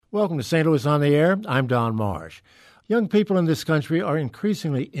Welcome to St. Louis on the Air. I'm Don Marsh. Young people in this country are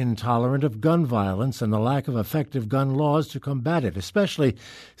increasingly intolerant of gun violence and the lack of effective gun laws to combat it, especially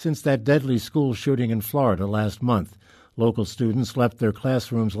since that deadly school shooting in Florida last month. Local students left their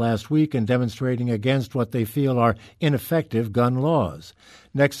classrooms last week in demonstrating against what they feel are ineffective gun laws.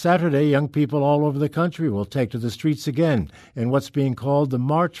 Next Saturday, young people all over the country will take to the streets again in what's being called the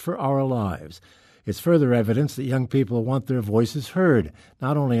March for Our Lives. It's further evidence that young people want their voices heard,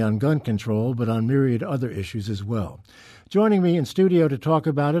 not only on gun control, but on myriad other issues as well. Joining me in studio to talk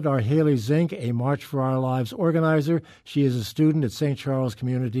about it are Haley Zink, a March for Our Lives organizer. She is a student at St. Charles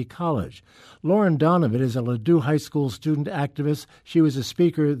Community College. Lauren Donovan is a Ladue High School student activist. She was a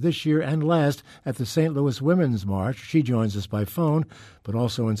speaker this year and last at the St. Louis Women's March. She joins us by phone, but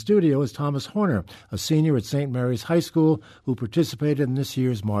also in studio is Thomas Horner, a senior at St. Mary's High School who participated in this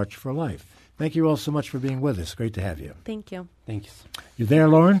year's March for Life. Thank you all so much for being with us. Great to have you. Thank you. Thanks. You there,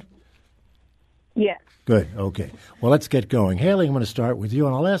 Lauren? Yes. Good. Okay. Well, let's get going. Haley, I'm going to start with you,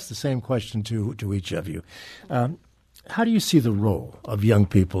 and I'll ask the same question to each of you. How do you see the role of young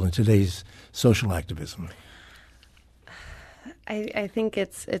people in today's social activism? I think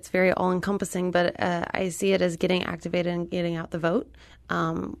it's very all-encompassing, but I see it as getting activated and getting out the vote.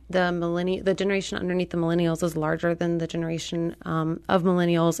 The generation underneath the millennials is larger than the generation of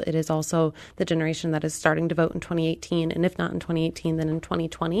millennials. It is also the generation that is starting to vote in 2018, and if not in 2018, then in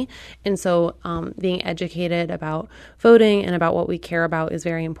 2020. And so being educated about voting and about what we care about is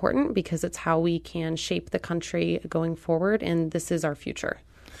very important because it's how we can shape the country going forward, and this is our future.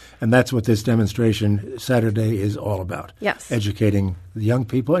 And that's what this demonstration Saturday is all about. Yes. Educating the young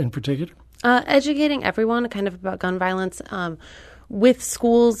people in particular? Educating everyone kind of about gun violence with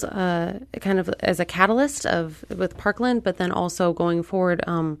schools kind of as a catalyst with Parkland, but then also going forward,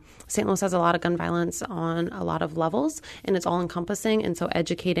 St. Louis has a lot of gun violence on a lot of levels, and it's all encompassing. And so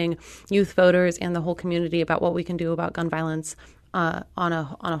educating youth voters and the whole community about what we can do about gun violence on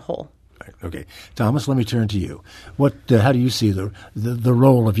a whole. Okay. Thomas, let me turn to you. How do you see the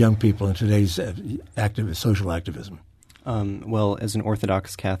role of young people in today's social activism? Well, as an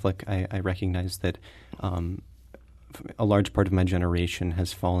Orthodox Catholic, I recognize that a large part of my generation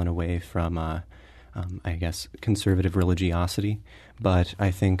has fallen away from, I guess, conservative religiosity. But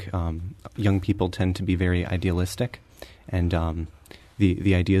I think young people tend to be very idealistic, and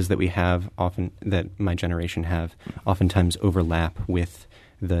the ideas that we have that my generation have oftentimes overlap with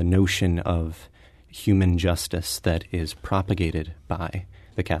the notion of human justice that is propagated by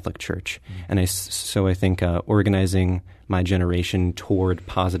the Catholic Church. And so I think organizing my generation toward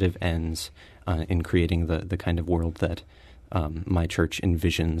positive ends in creating the kind of world that my church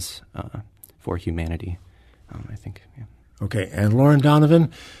envisions for humanity, I think. Yeah. Okay. And Lauren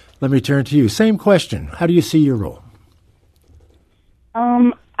Donovan, let me turn to you. Same question. How do you see your role?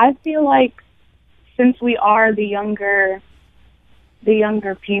 I feel like since we are the younger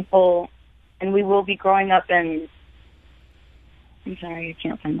people, and we will be growing up in, I'm sorry, I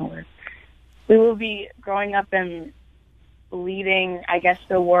can't find the word. We will be growing up and leading, I guess,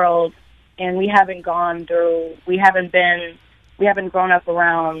 the world, and we haven't grown up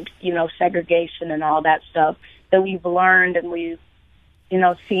around, segregation and all that stuff that we've learned, and we've,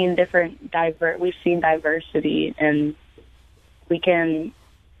 seen we've seen diversity, and we can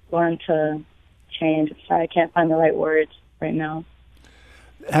learn to change. Sorry, I can't find the right words right now.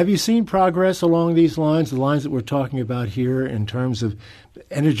 Have you seen progress along these lines, the lines that we're talking about here, in terms of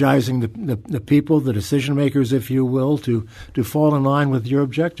energizing the people, the decision makers, if you will, to fall in line with your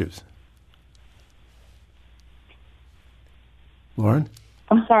objectives? Lauren?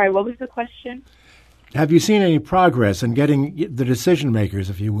 I'm sorry, what was the question? Have you seen any progress in getting the decision makers,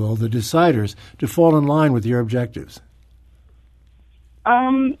 if you will, the deciders, to fall in line with your objectives?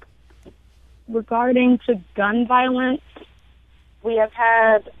 Regarding to gun violence, we have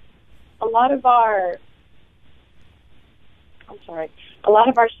had a lot of our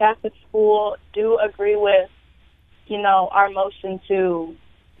staff at school do agree with, our motion to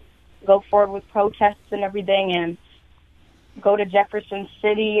go forward with protests and everything, and go to Jefferson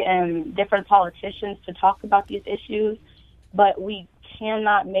City and different politicians to talk about these issues. But we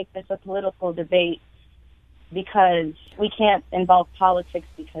cannot make this a political debate because we can't involve politics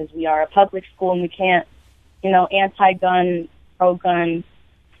because we are a public school, and we can't, anti-gun, pro-gun,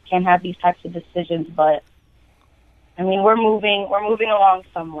 can't have these types of decisions. But I mean, we're moving along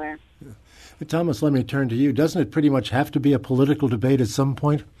somewhere. Thomas, let me turn to you. Doesn't it pretty much have to be a political debate at some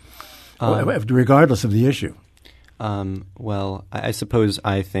point, regardless of the issue? Well, I suppose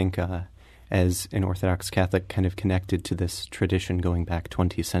I think as an Orthodox Catholic kind of connected to this tradition going back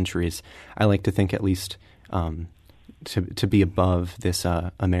 20 centuries, I like to think at least to be above this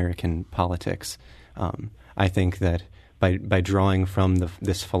American politics. I think that by drawing from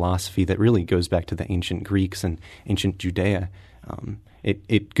this philosophy that really goes back to the ancient Greeks and ancient Judea,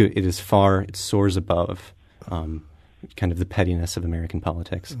 it soars above kind of the pettiness of American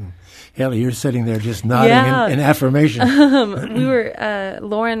politics. Haley, you're sitting there just nodding in affirmation. We were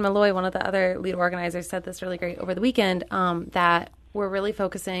Lauren Malloy, one of the other lead organizers, said this really great over the weekend, that we're really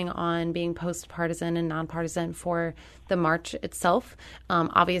focusing on being post-partisan and nonpartisan for the march itself.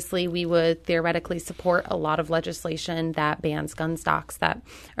 Obviously, we would theoretically support a lot of legislation that bans gun stocks,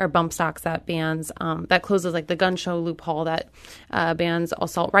 or bump stocks, that bans, that closes like the gun show loophole, that bans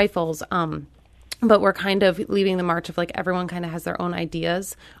assault rifles. But we're kind of leading the march of like everyone kind of has their own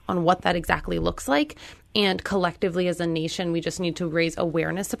ideas on what that exactly looks like. And collectively as a nation, we just need to raise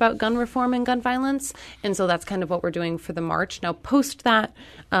awareness about gun reform and gun violence. And so that's kind of what we're doing for the march. Now, post that,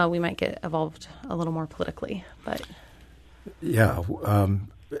 we might get involved a little more politically. But yeah,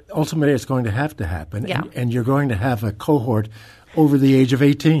 ultimately it's going to have to happen. Yeah. And you're going to have a cohort over the age of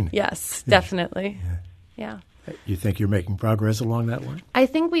 18. Yes, definitely. Yeah. You think you're making progress along that line? I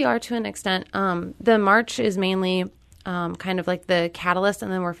think we are to an extent. The march is mainly kind of like the catalyst,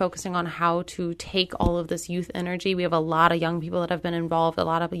 and then we're focusing on how to take all of this youth energy. We have a lot of young people that have been involved, a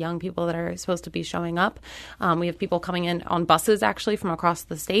lot of young people that are supposed to be showing up. We have people coming in on buses actually from across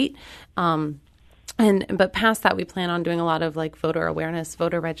the state. But past that, we plan on doing a lot of like voter awareness,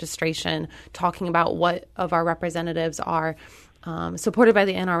 voter registration, talking about what of our representatives are supported by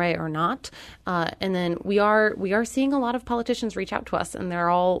the NRA or not. And then we are seeing a lot of politicians reach out to us, and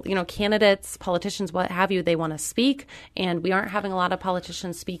they're all, candidates, politicians, what have you, they want to speak, and we aren't having a lot of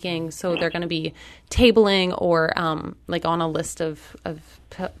politicians speaking, so they're going to be tabling or like on a list of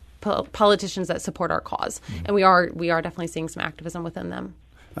politicians that support our cause. Mm-hmm. And we are definitely seeing some activism within them.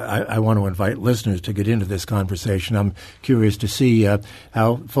 I want to invite listeners to get into this conversation. I'm curious to see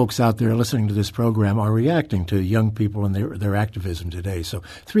how folks out there listening to this program are reacting to young people and their activism today. So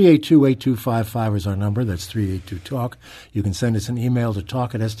 382-8255 is our number. That's 382-TALK. You can send us an email to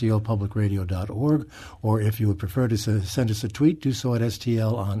talk@stlpublicradio.org, or if you would prefer to send us a tweet, do so at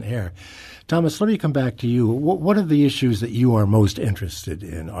STL on air. Thomas, let me come back to you. What are the issues that you are most interested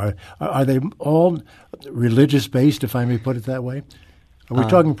in? Are they all religious-based, if I may put it that way? We're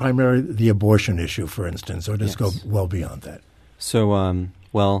talking primarily the abortion issue, for instance, or does it go well beyond that? So,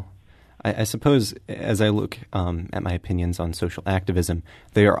 I suppose as I look at my opinions on social activism,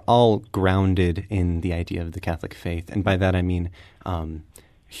 they are all grounded in the idea of the Catholic faith. And by that I mean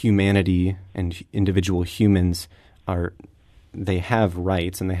humanity and individual humans they have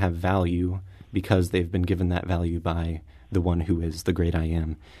rights and they have value because they've been given that value by the one who is the great I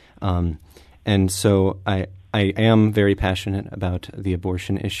am. And so I am very passionate about the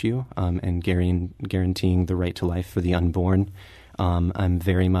abortion issue and guaranteeing the right to life for the unborn. I'm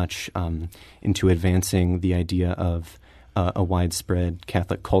very much into advancing the idea of a widespread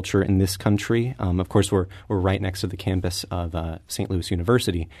Catholic culture in this country. Of course, we're right next to the campus of St. Louis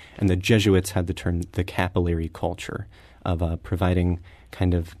University, and the Jesuits had the term the capillary culture of providing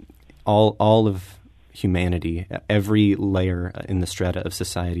kind of all of humanity, every layer in the strata of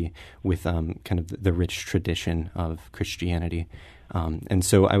society with kind of the rich tradition of Christianity. And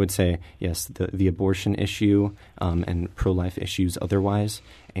so I would say, yes, the abortion issue and pro-life issues otherwise,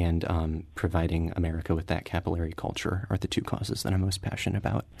 and providing America with that capillary culture are the two causes that I'm most passionate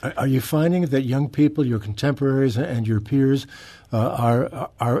about. Are you finding that young people, your contemporaries and your peers, are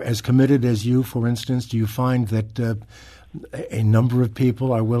as committed as you, for instance? Do you find that a number of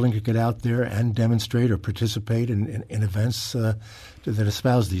people are willing to get out there and demonstrate or participate in events that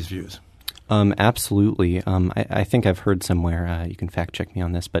espouse these views? Absolutely. I think I've heard somewhere, you can fact check me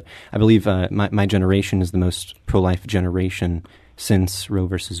on this, but I believe my generation is the most pro-life generation since Roe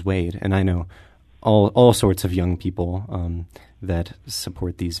versus Wade. And I know all sorts of young people that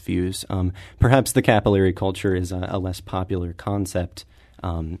support these views. Perhaps the capillary culture is a less popular concept.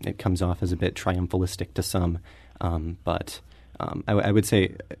 It comes off as a bit triumphalistic to some. But I would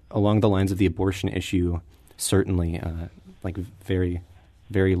say along the lines of the abortion issue, certainly like very,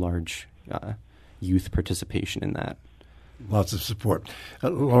 very large youth participation in that. Lots of support.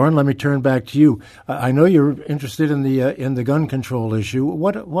 Lauren, let me turn back to you. I know you're interested in the gun control issue.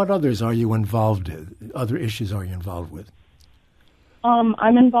 What others are you involved in? Other issues are you involved with?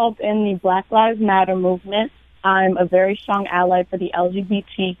 I'm involved in the Black Lives Matter movement. I'm a very strong ally for the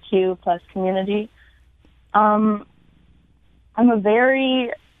LGBTQ plus community. I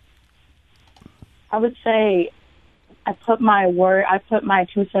would say I put my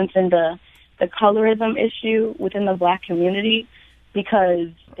 2 cents into the colorism issue within the Black community. because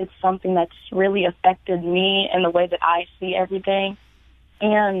it's something that's really affected me and the way that I see everything.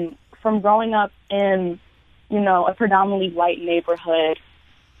 And from growing up in, a predominantly white neighborhood,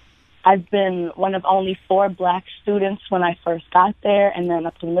 I've been one of only 4 black students when I first got there, and then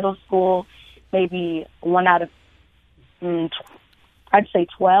up to middle school, maybe 1 out of, I'd say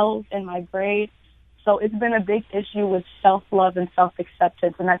 12 in my grade. So it's been a big issue with self-love and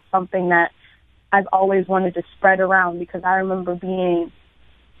self-acceptance, and that's something that I've always wanted to spread around, because I remember being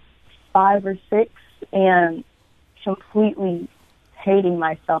 5 or 6 and completely hating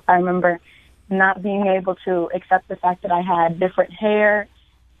myself. I remember not being able to accept the fact that I had different hair.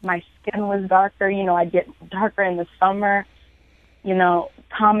 My skin was darker. I'd get darker in the summer.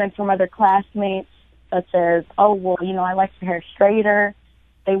 Comments from other classmates such as, oh, well, I like your hair straighter.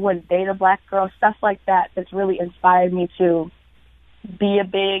 They wouldn't date a black girl, stuff like that. That's really inspired me to be a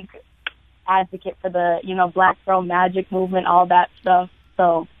big advocate for the, Black Girl Magic movement, all that stuff.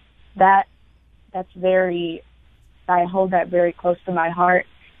 So that's very, I hold that very close to my heart.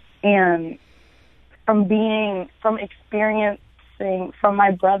 And from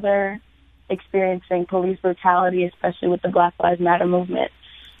my brother experiencing police brutality, especially with the Black Lives Matter movement,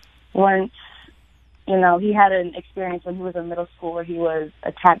 once, he had an experience when he was in middle school where he was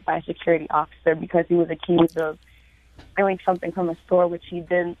attacked by a security officer because he was accused of stealing something from a store, which he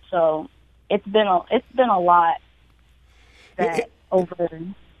didn't. So it's been a lot over.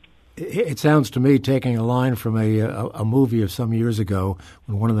 It sounds to me, taking a line from a movie of some years ago,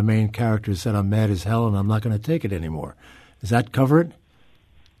 when one of the main characters said, "I'm mad as hell and I'm not going to take it anymore." Does that cover it?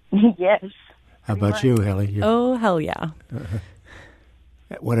 Yes. How about you, Haley? Oh, hell yeah.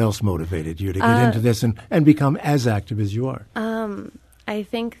 What else motivated you to get into this and become as active as you are? I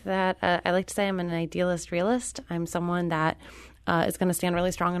think that I like to say I'm an idealist realist. I'm someone that is going to stand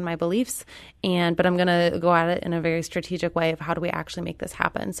really strong in my beliefs, but I'm going to go at it in a very strategic way of how do we actually make this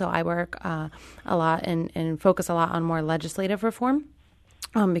happen. So I work a lot and focus a lot on more legislative reform.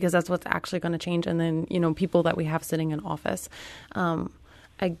 Because that's what's actually going to change. And then, people that we have sitting in office.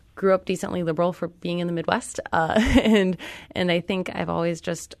 I grew up decently liberal for being in the Midwest. And I think I've always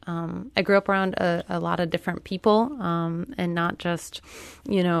just, I grew up around a lot of different people, and not just,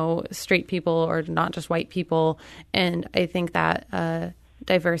 straight people or not just white people. And I think that,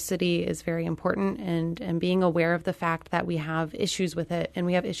 diversity is very important, and being aware of the fact that we have issues with it, and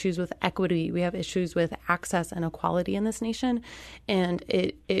we have issues with equity, we have issues with access and equality in this nation, and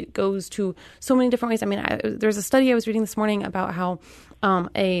it goes to so many different ways. I mean, there's a study I was reading this morning about how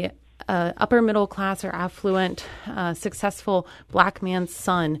a upper middle class or affluent, successful black man's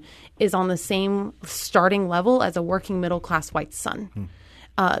son is on the same starting level as a working middle class white son.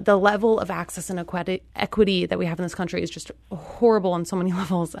 The level of access and equity that we have in this country is just horrible on so many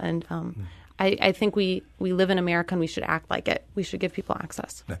levels. And I think we live in America and we should act like it. We should give people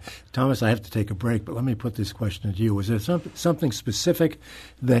access. Thomas, I have to take a break, but let me put this question to you. Was there something specific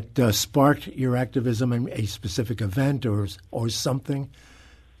that sparked your activism, in a specific event or something?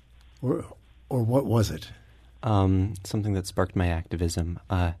 Or what was it? Something that sparked my activism.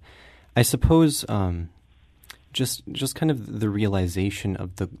 I suppose... Just kind of the realization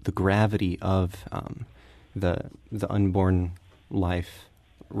of the gravity of the unborn life,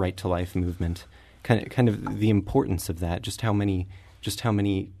 right to life movement, kind of the importance of that, just how many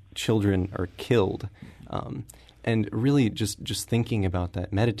children are killed, and really just thinking about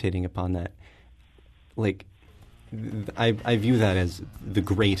that, meditating upon that, like. I view that as the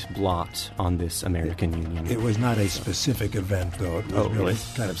great blot on this American Union. It was not a specific event, though. It was really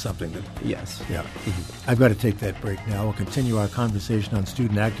kind of something that... Yes. Yeah. Mm-hmm. I've got to take that break now. We'll continue our conversation on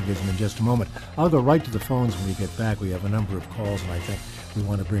student activism in just a moment. I'll go right to the phones when we get back. We have a number of calls, and I think we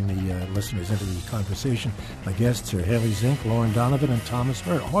want to bring the listeners into the conversation. My guests are Haley Zink, Lauren Donovan, and Thomas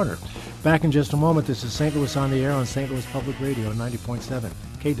Horner. Back in just a moment. This is St. Louis on the Air on St. Louis Public Radio, 90.7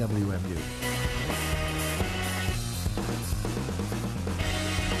 KWMU.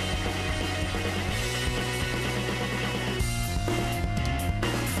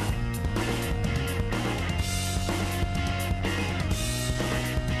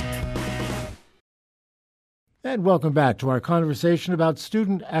 And welcome back to our conversation about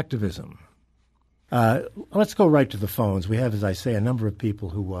student activism. Let's go right to the phones. We have, as I say, a number of people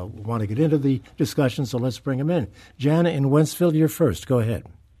who want to get into the discussion, so let's bring them in. Jana in Wentzville, you're first. Go ahead.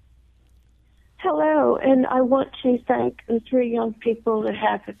 Hello, and I want to thank the 3 young people that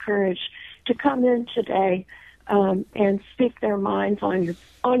had the courage to come in today and speak their minds on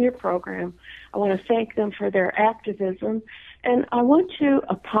your program. I want to thank them for their activism, and I want to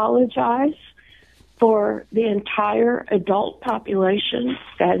apologize for the entire adult population.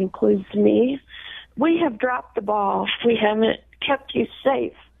 That includes me. We have dropped the ball. We haven't kept you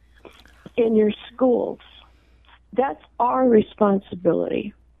safe in your schools. That's our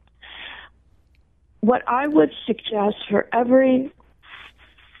responsibility. What I would suggest for every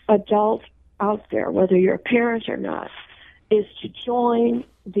adult out there, whether you're a parent or not, is to join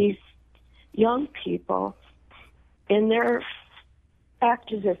these young people in their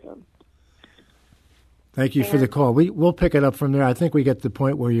activism. Thank you for the call. We'll pick it up from there. I think we get the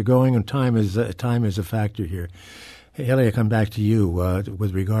point where you're going, and time is a factor here. Haley, I come back to you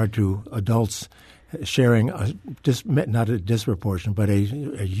with regard to adults sharing not a disproportionate, but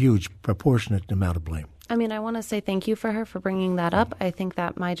a huge proportionate amount of blame. I mean, I want to say thank you for her for bringing that up. I think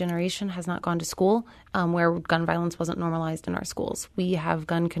that my generation has not gone to school where gun violence wasn't normalized in our schools. We have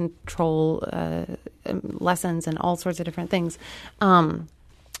gun control lessons and all sorts of different things.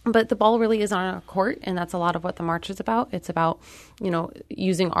 But the ball really is on our court, and that's a lot of what the march is about. It's about,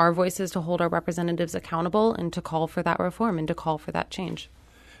 using our voices to hold our representatives accountable and to call for that reform and to call for that change.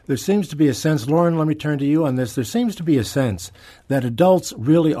 There seems to be a sense, Lauren, let me turn to you on this. There seems to be a sense that adults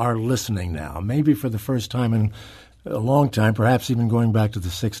really are listening now, maybe for the first time in a long time, perhaps even going back to the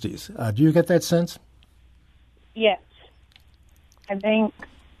 60s. Do you get that sense? Yes. I think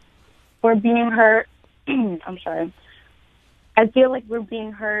we're being heard. I'm sorry. I feel like we're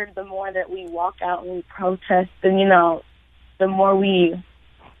being heard the more that we walk out and we protest, and, the more we,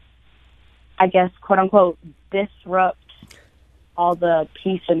 I guess, quote unquote, disrupt all the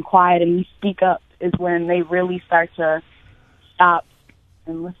peace and quiet and we speak up is when they really start to stop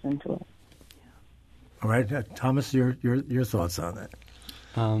and listen to it. All right. Thomas, your thoughts on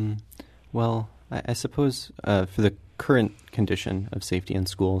that? Well, I suppose for the current condition of safety in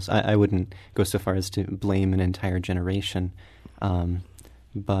schools, I wouldn't go so far as to blame an entire generation.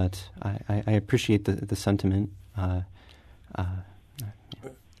 But I appreciate the sentiment.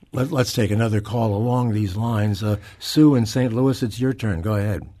 Let's take another call along these lines. Sue in St. Louis, it's your turn. Go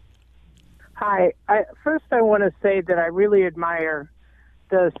ahead. Hi. First, I want to say that I really admire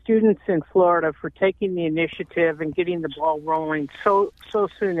the students in Florida for taking the initiative and getting the ball rolling so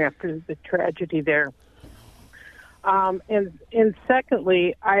soon after the tragedy there. And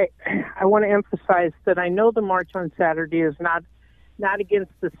secondly, I want to emphasize that I know the march on Saturday is not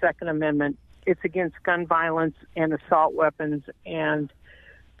against the Second Amendment. It's against gun violence and assault weapons, and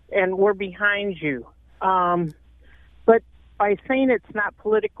we're behind you. But by saying it's not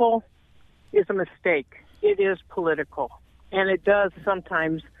political is a mistake. It is political, and it does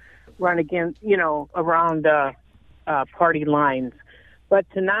sometimes run against, around party lines. But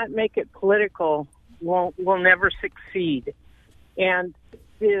to not make it political will never succeed. And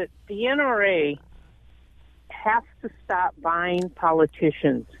the NRA has to stop buying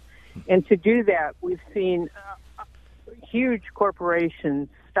politicians. And to do that, we've seen huge corporations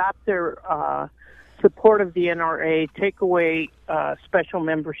stop their support of the NRA, take away special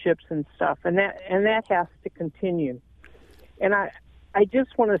memberships and stuff, and that has to continue. And I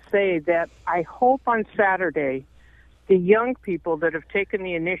just want to say that I hope on Saturday the young people that have taken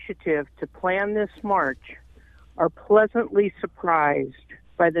the initiative to plan this march are pleasantly surprised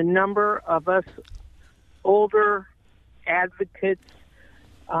by the number of us older advocates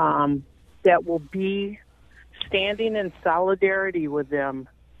that will be standing in solidarity with them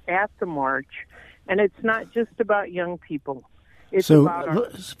at the march. And it's not just about young people. It's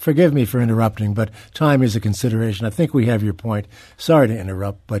forgive me for interrupting, but time is a consideration. I think we have your point. Sorry to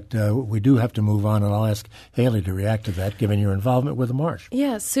interrupt, but we do have to move on, and I'll ask Haley to react to that, given your involvement with the march.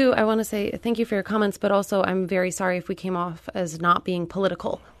 Yeah, Sue, I want to say thank you for your comments, but also I'm very sorry if we came off as not being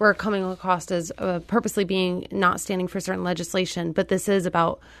political. We're coming across as purposely being not standing for certain legislation, but this is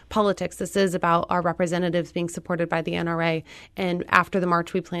about politics. This is about our representatives being supported by the NRA. And after the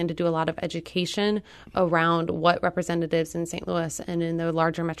march, we plan to do a lot of education around what representatives in St. Louis and in the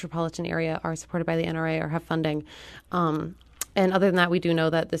larger metropolitan area are supported by the NRA or have funding. And other than that, we do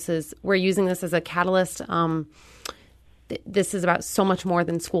know that we're using this as a catalyst. This is about so much more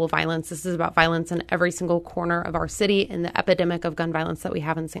than school violence. This is about violence in every single corner of our city and the epidemic of gun violence that we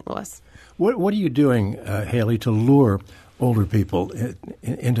have in St. Louis. What are you doing, Haley, to lure older people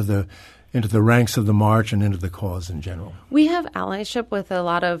into the ranks of the march and into the cause in general? We have allyship with a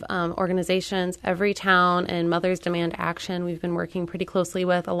lot of organizations, Everytown and Mothers Demand Action we've been working pretty closely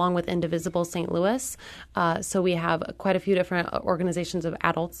with, along with Indivisible St. Louis. So we have quite a few different organizations of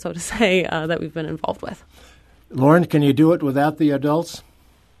adults, so to say, that we've been involved with. Lauren, can you do it without the adults?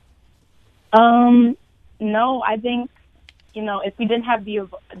 No, I think, if we didn't have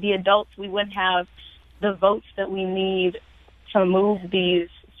the adults, we wouldn't have the votes that we need to move these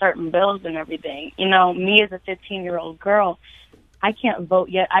certain bills and everything. Me as a 15-year-old girl, I can't vote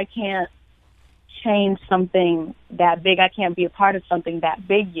yet. I can't change something that big. I can't be a part of something that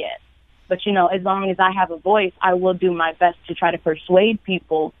big yet. But, you know, as long as I have a voice, I will do my best to try to persuade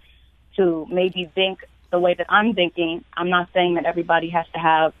people to maybe think the way that I'm thinking. I'm not saying that everybody has to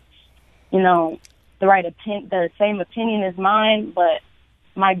have, you know, the same opinion as mine, but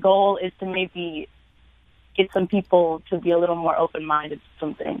my goal is to maybe get some people to be a little more open-minded to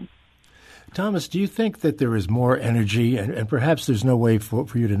some things. Thomas, do you think that there is more energy, and perhaps there's no way for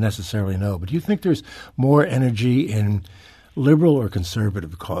you to necessarily know, but do you think there's more energy in liberal or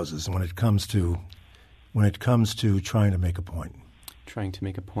conservative causes when it comes to trying to make a point? Trying to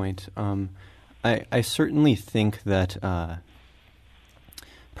make a point. I certainly think that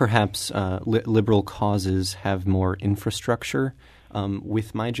perhaps liberal causes have more infrastructure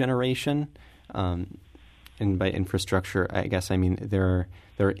with my generation. And by infrastructure, I guess I mean there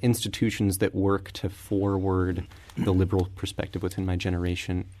are institutions that work to forward the liberal perspective within my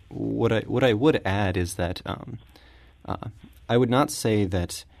generation. What I would add is that I would not say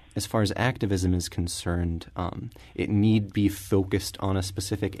that as far as activism is concerned, it need be focused on a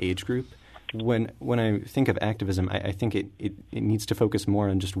specific age group. When I think of activism, I think it needs to focus more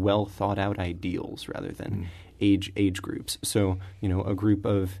on just well thought out ideals rather than age groups. So, you know, a group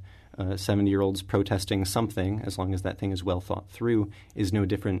of 70-year-olds protesting something, as long as that thing is well thought through, is no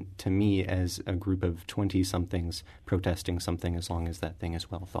different to me as a group of 20-somethings protesting something, as long as that thing is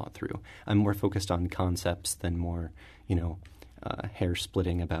well thought through. I'm more focused on concepts than more, you know, hair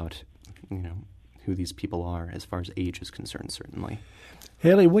splitting about, you know, who these people are as far as age is concerned, certainly.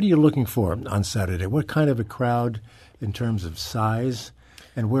 Haley, what are you looking for on Saturday? What kind of a crowd in terms of size,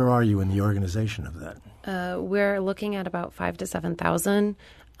 and where are you in the organization of that? We're looking at about 5,000 to 7,000.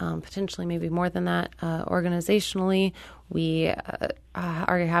 Potentially maybe more than that. Organizationally, we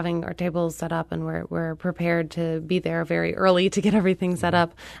are having our tables set up, and we're prepared to be there very early to get everything set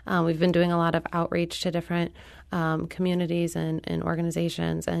up. We've been doing a lot of outreach to different communities and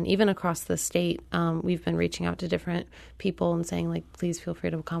organizations, and even across the state, we've been reaching out to different people and saying, like, please feel free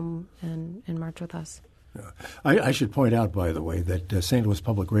to come and march with us. I should point out, by the way, that St. Louis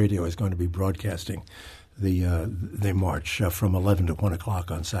Public Radio is going to be broadcasting the march from 11 to 1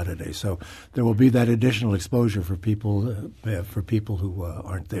 o'clock on Saturday. So there will be that additional exposure for people who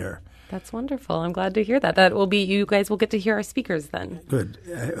aren't there. That's wonderful. I'm glad to hear that. That will be, you guys will get to hear our speakers then. Good.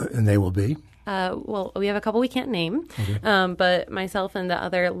 And they will be? Well, we have a couple we can't name, okay. But myself and the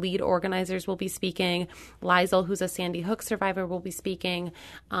other lead organizers will be speaking. Lizel, who's a Sandy Hook survivor, will be speaking.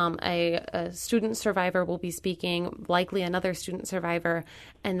 A student survivor will be speaking, likely another student survivor,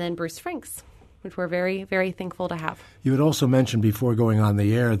 and then Bruce Franks, which we're very, very thankful to have. You had also mentioned before going on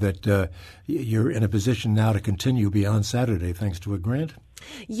the air that you're in a position now to continue beyond Saturday thanks to a grant.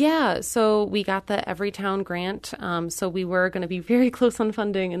 Yeah, so we got the Everytown grant. So we were going to be very close on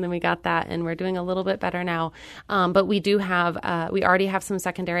funding, and then we got that, and we're doing a little bit better now. But we do have, we already have some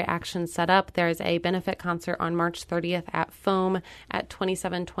secondary actions set up. There's a benefit concert on March 30th at Foam at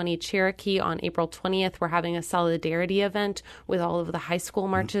 2720 Cherokee. On April 20th, we're having a solidarity event with all of the high school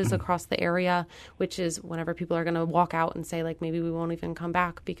marches across the area, which is whenever people are going to walk out and say, like, maybe we won't even come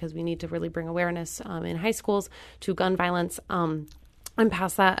back because we need to really bring awareness in high schools to gun violence. And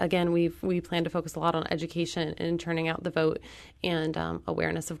past that, again, we plan to focus a lot on education and turning out the vote and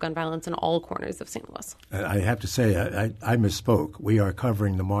awareness of gun violence in all corners of St. Louis. I have to say, I misspoke. We are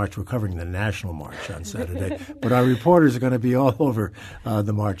covering the march. We're covering the national march on Saturday. But our reporters are going to be all over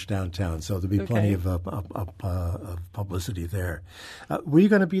the march downtown, so there'll be plenty of publicity there. Were you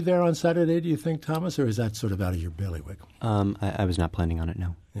going to be there on Saturday, do you think, Thomas, or is that sort of out of your bailiwick? I was not planning on it,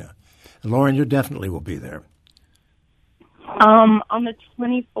 no. Yeah. And Lauren, you definitely will be there. On the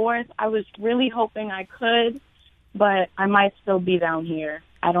 24th, I was really hoping I could, but I might still be down here.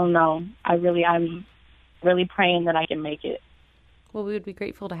 I don't know. I'm really praying that I can make it. Well, we would be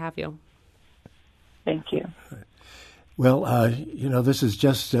grateful to have you. Thank you. Well, this is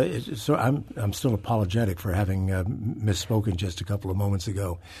just so I'm still apologetic for having misspoken just a couple of moments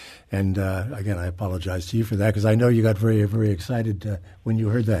ago, and again, I apologize to you for that because I know you got very, very excited when you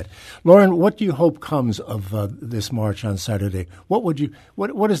heard that. Lauren, what do you hope comes of this march on Saturday?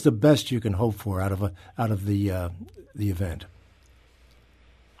 What is the best you can hope for out of the event?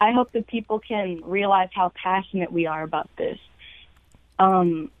 I hope that people can realize how passionate we are about this.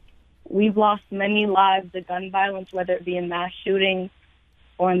 We've lost many lives to gun violence, whether it be in mass shootings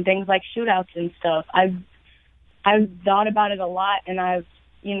or in things like shootouts and stuff. I've thought about it a lot, and I've,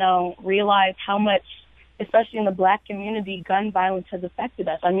 realized how much, especially in the Black community, gun violence has affected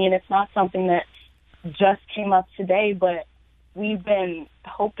us. I mean, it's not something that just came up today, but we've been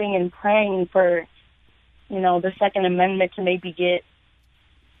hoping and praying for, the Second Amendment to maybe get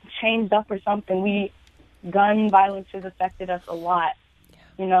changed up or something. Gun violence has affected us a lot,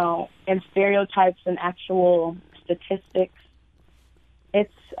 you know, and stereotypes and actual statistics.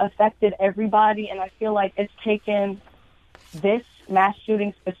 It's affected everybody, and I feel like it's taken this mass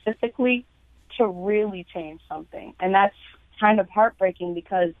shooting specifically to really change something. And that's kind of heartbreaking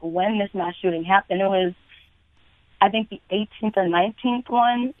because when this mass shooting happened, it was, I think, the 18th or 19th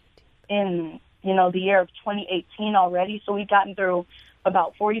one in, you know, the year of 2018 already. So we've gotten through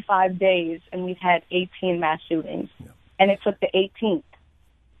about 45 days, and we've had 18 mass shootings. Yeah. And it took the 18th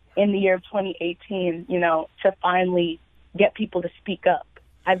in the year of 2018, you know, to finally get people to speak up.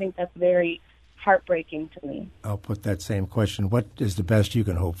 I think that's very heartbreaking to me. I'll put that same question. What is the best you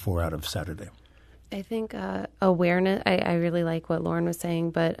can hope for out of Saturday? I think awareness. I really like what Lauren was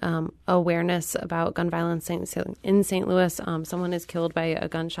saying, but awareness about gun violence in St. Louis. Someone is killed by a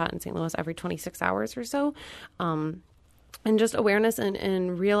gunshot in St. Louis every 26 hours or so. And just awareness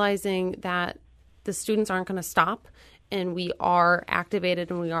and realizing that the students aren't going to stop, and we are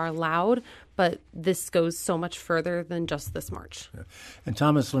activated and we are loud, but this goes so much further than just this march. Yeah. And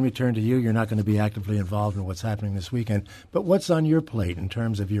Thomas, let me turn to you. You're not going to be actively involved in what's happening this weekend, but what's on your plate in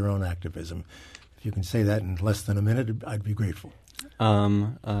terms of your own activism? If you can say that in less than a minute, I'd be grateful.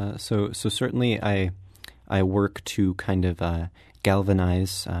 So certainly I work to kind of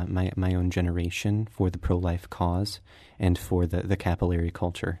galvanize my own generation for the pro-life cause and for the capillary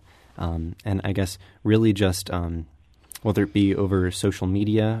culture. And I guess really just whether it be over social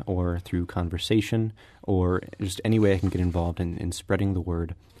media or through conversation or just any way I can get involved in spreading the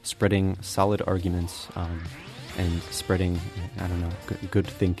word, spreading solid arguments, and spreading, I don't know, good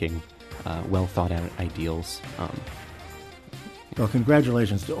thinking, well thought out ideals. Well,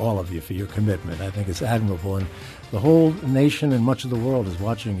 congratulations to all of you for your commitment. I think it's admirable. And the whole nation and much of the world is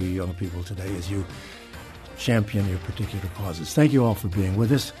watching you young people today as you champion your particular causes. Thank you all for being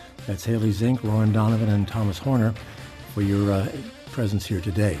with us. That's Haley Zink, Lauren Donovan, and Thomas Horner for your presence here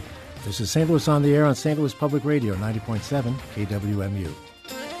today. This is St. Louis on the Air on St. Louis Public Radio, 90.7 KWMU.